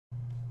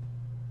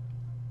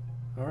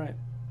Alright.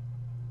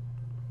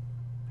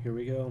 Here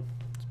we go.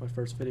 It's my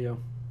first video.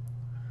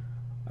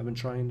 I've been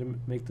trying to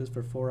make this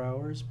for 4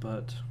 hours,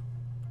 but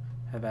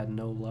have had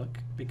no luck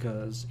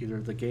because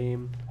either the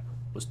game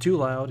was too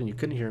loud and you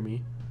couldn't hear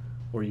me,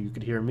 or you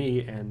could hear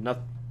me and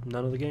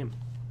none of the game.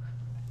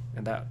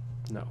 And that,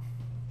 no.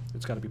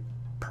 It's got to be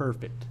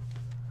perfect.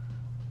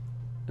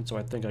 And so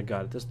I think I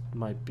got it. This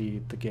might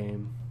be the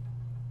game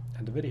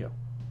and the video.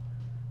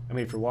 I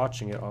mean, if you're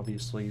watching it,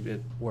 obviously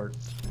it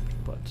worked,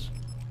 but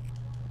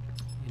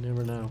you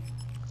never know.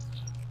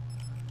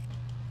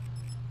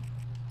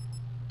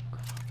 I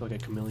feel like a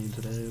chameleon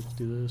today. Let's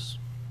do this.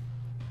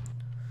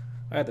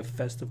 I had the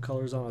festive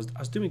colors on. I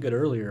was doing good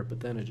earlier, but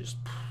then it just...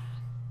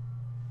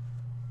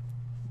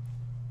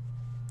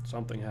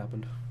 something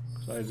happened.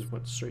 So I just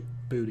went straight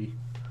booty.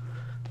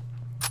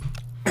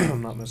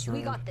 I'm not messing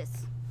around. We got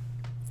this.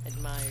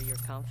 Admire your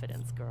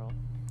confidence, girl.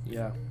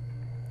 Yeah.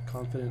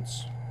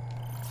 Confidence.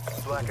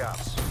 Black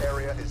Ops.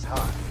 Area is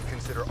hot.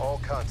 Consider all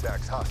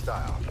contacts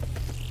hostile.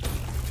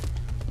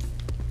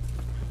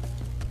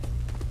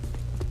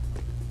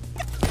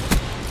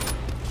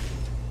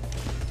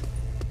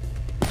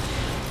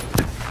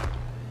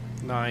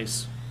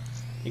 Nice.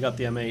 You got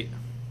the M8.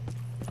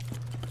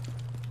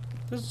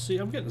 See,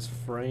 I'm getting this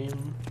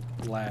frame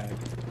lag.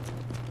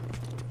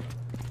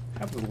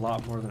 Happens a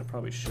lot more than it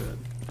probably should.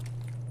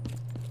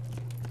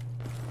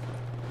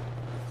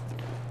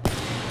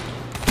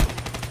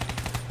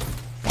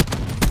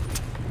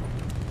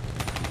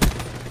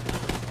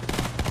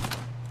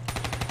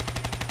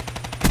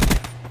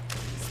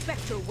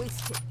 Spectre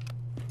wasted.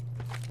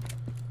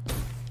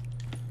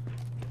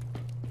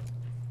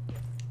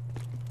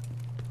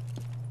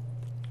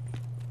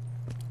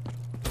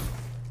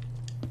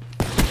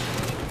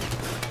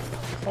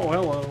 Oh,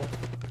 hello.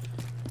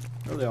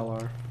 There they all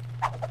are.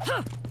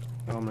 Oh,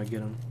 I'm gonna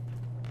get them.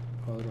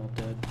 Oh, they're all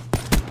dead.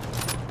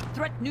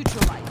 Threat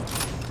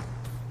neutralized.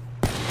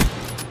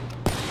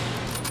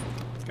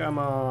 Come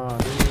on,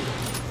 dude.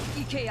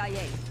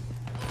 EKIA.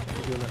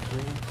 You doing that to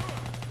me?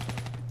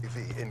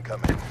 UV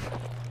incoming.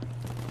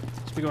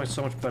 It's be going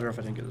so much better if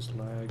I didn't get this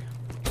lag.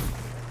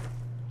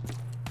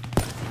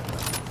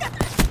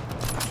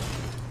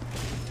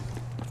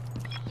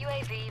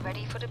 UAV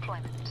ready for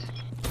deployment.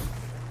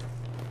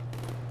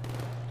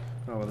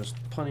 Oh, well, there's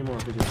plenty more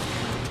videos.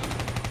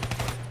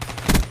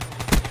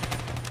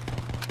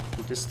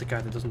 Dude, this is the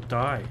guy that doesn't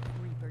die.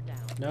 Reaper down.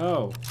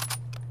 No.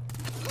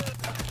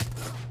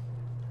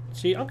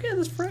 See, I'm getting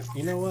this frick.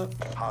 You know what?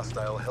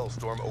 Hostile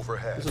hellstorm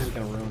overhead. This isn't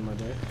gonna ruin my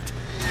day.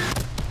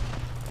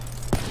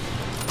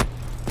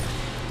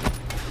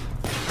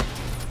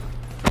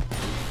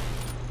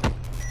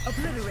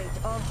 Obliterate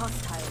all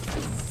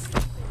hostiles.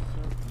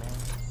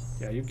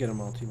 Yeah, you get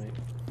them all, teammate.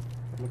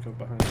 I'm looking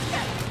behind you.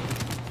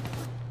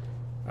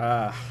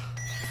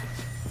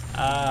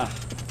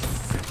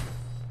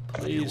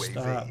 Please UAV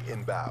stop.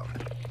 inbound.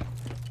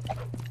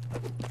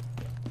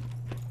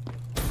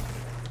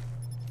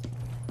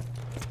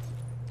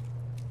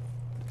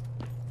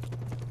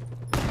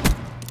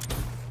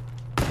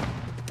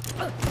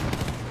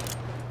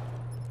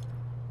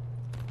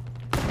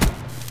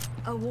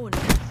 A warning.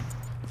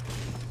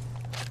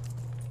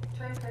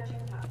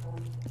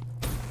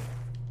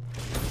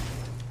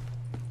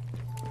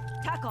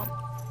 TACOM.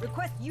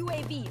 Request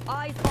UAV.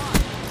 Eyes on.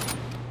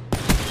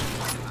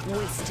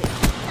 Wasted.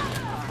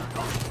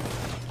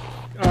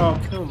 Oh,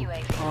 come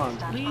UAV on,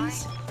 standby.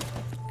 please.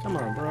 Come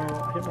on, bro.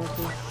 I hit my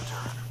thing.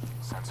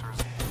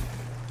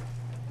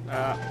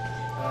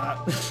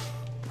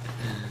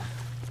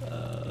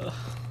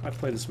 I've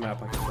played this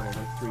map like I said,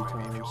 like 3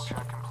 times.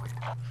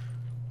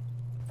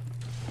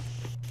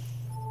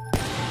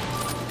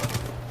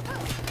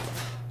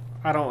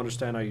 I don't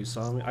understand how you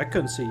saw me. I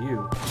couldn't see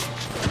you.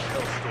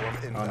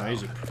 Hellstorm Oh inbound. no,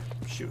 he's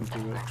shooting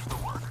through it.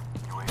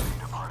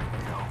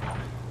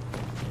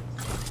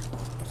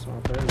 It's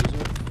not there, is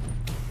it?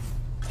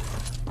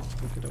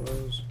 I think it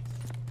was.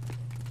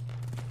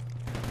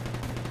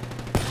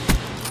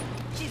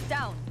 She's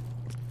down.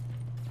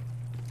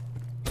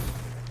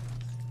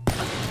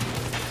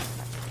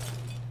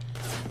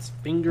 It's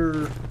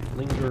finger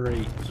linger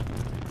 8.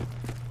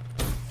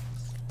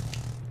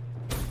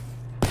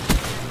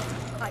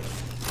 Hi.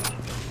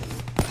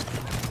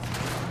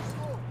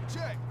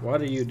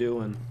 What are you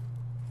doing?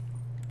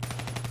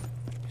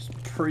 He's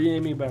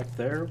pre-aiming back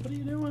there. What are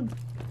you doing?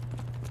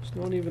 There's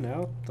no one even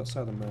out that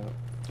side of the map.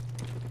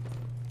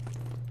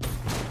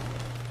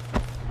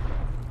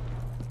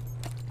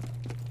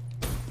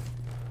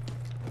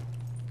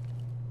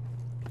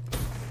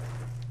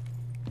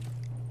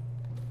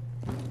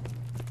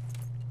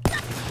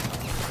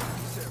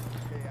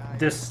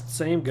 This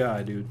same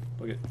guy, dude.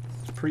 Look at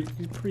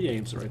he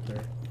pre-aims it right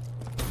there.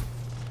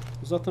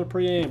 There's nothing to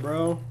pre-aim,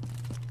 bro.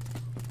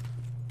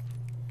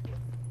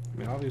 I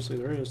mean, obviously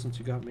there is since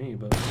you got me,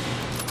 but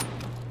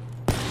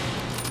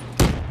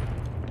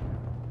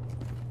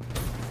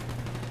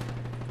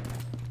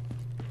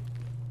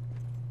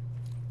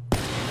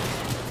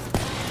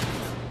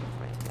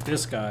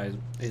This guy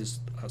is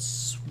a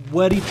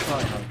sweaty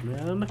tryhard,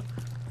 man.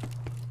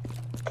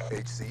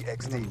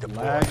 HCXD I'm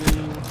deployed.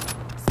 lagging.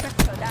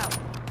 Spectre down.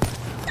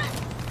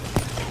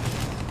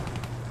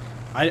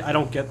 I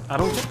don't get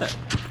that.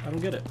 I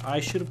don't get it. I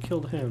should have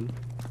killed him.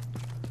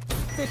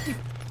 50.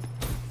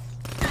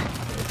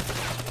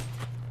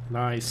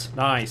 Nice,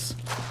 nice.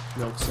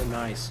 Milk's so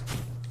nice.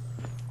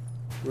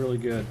 Really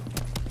good.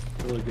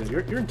 Really good.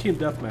 You're in team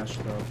deathmatch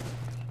though.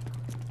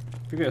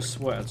 If you're gonna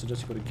sweat, I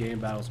suggest you go to game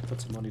battles and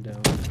put some money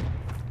down.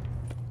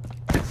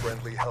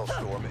 Friendly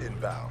Hellstorm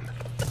inbound.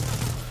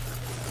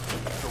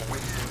 The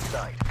wind's in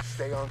sight.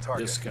 Stay on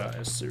target. This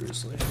guy,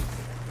 seriously.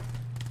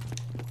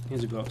 He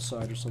needs to go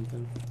outside or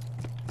something.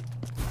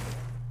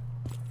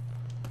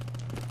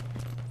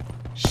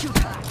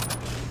 Shooter.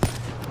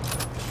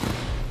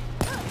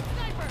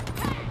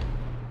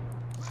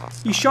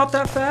 You shot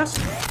that fast?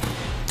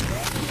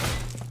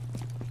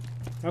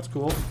 That's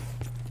cool.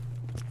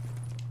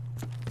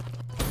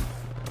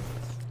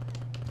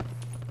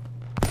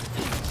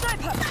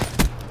 Sniper.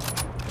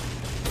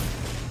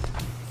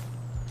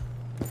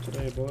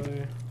 Today,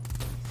 boy.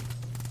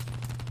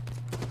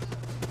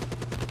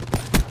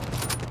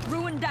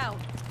 Ruin down.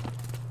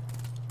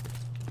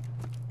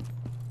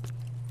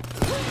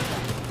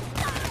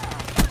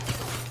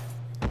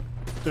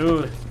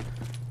 Dude,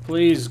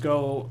 please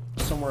go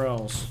somewhere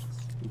else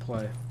and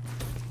play.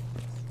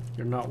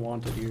 You're not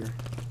wanted here.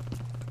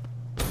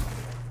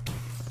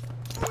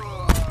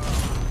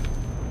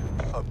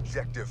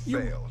 Objective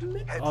failed.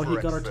 Head Oh, he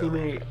for got our exfil.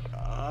 teammate.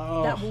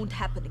 Oh. That won't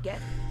happen again.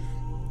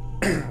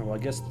 Well, I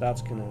guess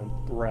that's gonna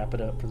wrap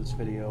it up for this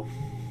video.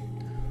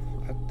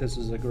 This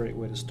is a great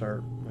way to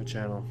start my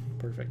channel.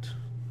 Perfect.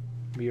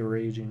 Me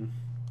raging.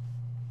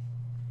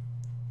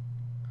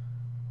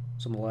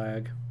 Some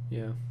lag.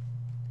 Yeah.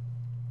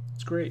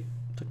 It's great.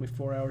 It took me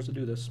 4 hours to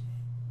do this.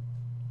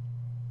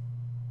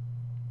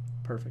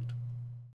 Perfect.